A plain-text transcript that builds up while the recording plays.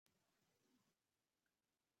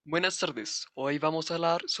Buenas tardes, hoy vamos a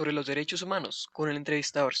hablar sobre los derechos humanos con el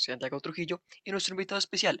entrevistador Santiago Trujillo y nuestro invitado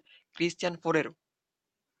especial, Cristian Forero.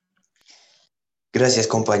 Gracias,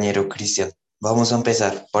 compañero Cristian. Vamos a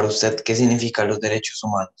empezar. Para usted, ¿qué significan los derechos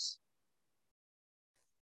humanos?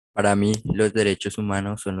 Para mí, los derechos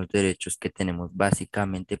humanos son los derechos que tenemos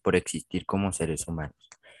básicamente por existir como seres humanos.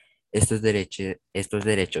 Estos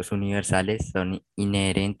derechos universales son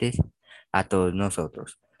inherentes a todos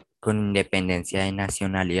nosotros, con independencia de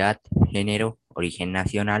nacionalidad, género, origen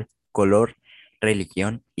nacional, color,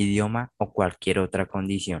 religión, idioma o cualquier otra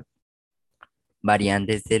condición. Varían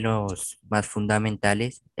desde los más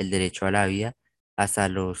fundamentales, el derecho a la vida, hasta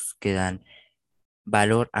los que dan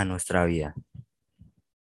valor a nuestra vida,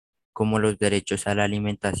 como los derechos a la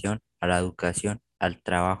alimentación, a la educación, al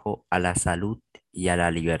trabajo, a la salud y a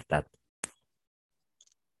la libertad.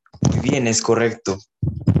 Muy bien, es correcto.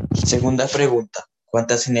 Segunda pregunta.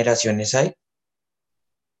 ¿Cuántas generaciones hay?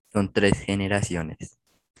 Son tres generaciones.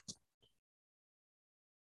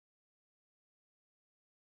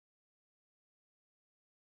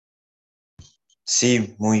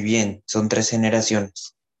 Sí, muy bien. Son tres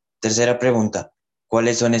generaciones. Tercera pregunta.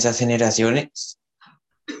 ¿Cuáles son esas generaciones?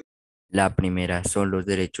 La primera son los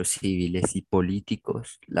derechos civiles y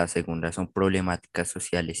políticos, la segunda son problemáticas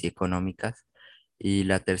sociales y económicas y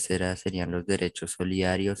la tercera serían los derechos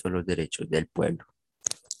solidarios o los derechos del pueblo.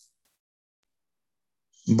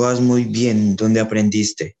 Vas muy bien. ¿Dónde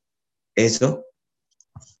aprendiste eso?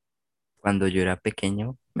 Cuando yo era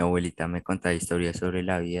pequeño, mi abuelita me contaba historias sobre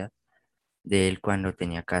la vida de él cuando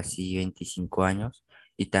tenía casi 25 años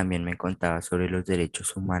y también me contaba sobre los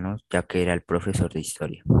derechos humanos, ya que era el profesor de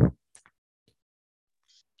historia.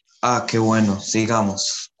 Ah, qué bueno.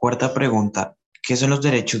 Sigamos. Cuarta pregunta. ¿Qué son los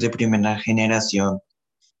derechos de primera generación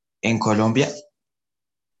en Colombia?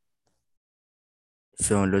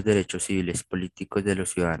 Son los derechos civiles políticos de los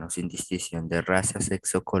ciudadanos sin distinción de raza,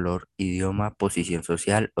 sexo, color, idioma, posición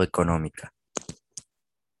social o económica.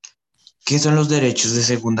 ¿Qué son los derechos de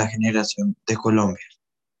segunda generación de Colombia?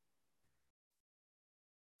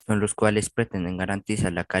 Son los cuales pretenden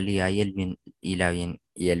garantizar la calidad y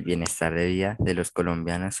el bienestar de vida de los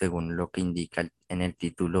colombianos según lo que indica en el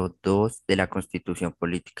título 2 de la Constitución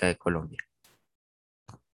Política de Colombia.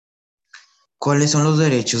 ¿Cuáles son los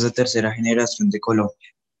derechos de tercera generación de Colombia?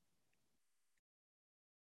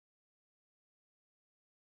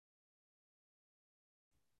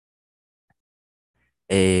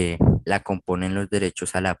 Eh, la componen los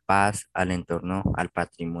derechos a la paz, al entorno, al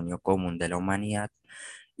patrimonio común de la humanidad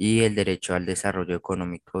y el derecho al desarrollo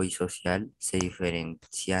económico y social. Se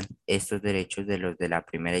diferencian estos derechos de los de la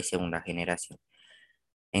primera y segunda generación,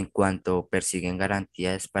 en cuanto persiguen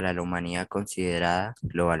garantías para la humanidad considerada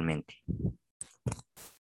globalmente.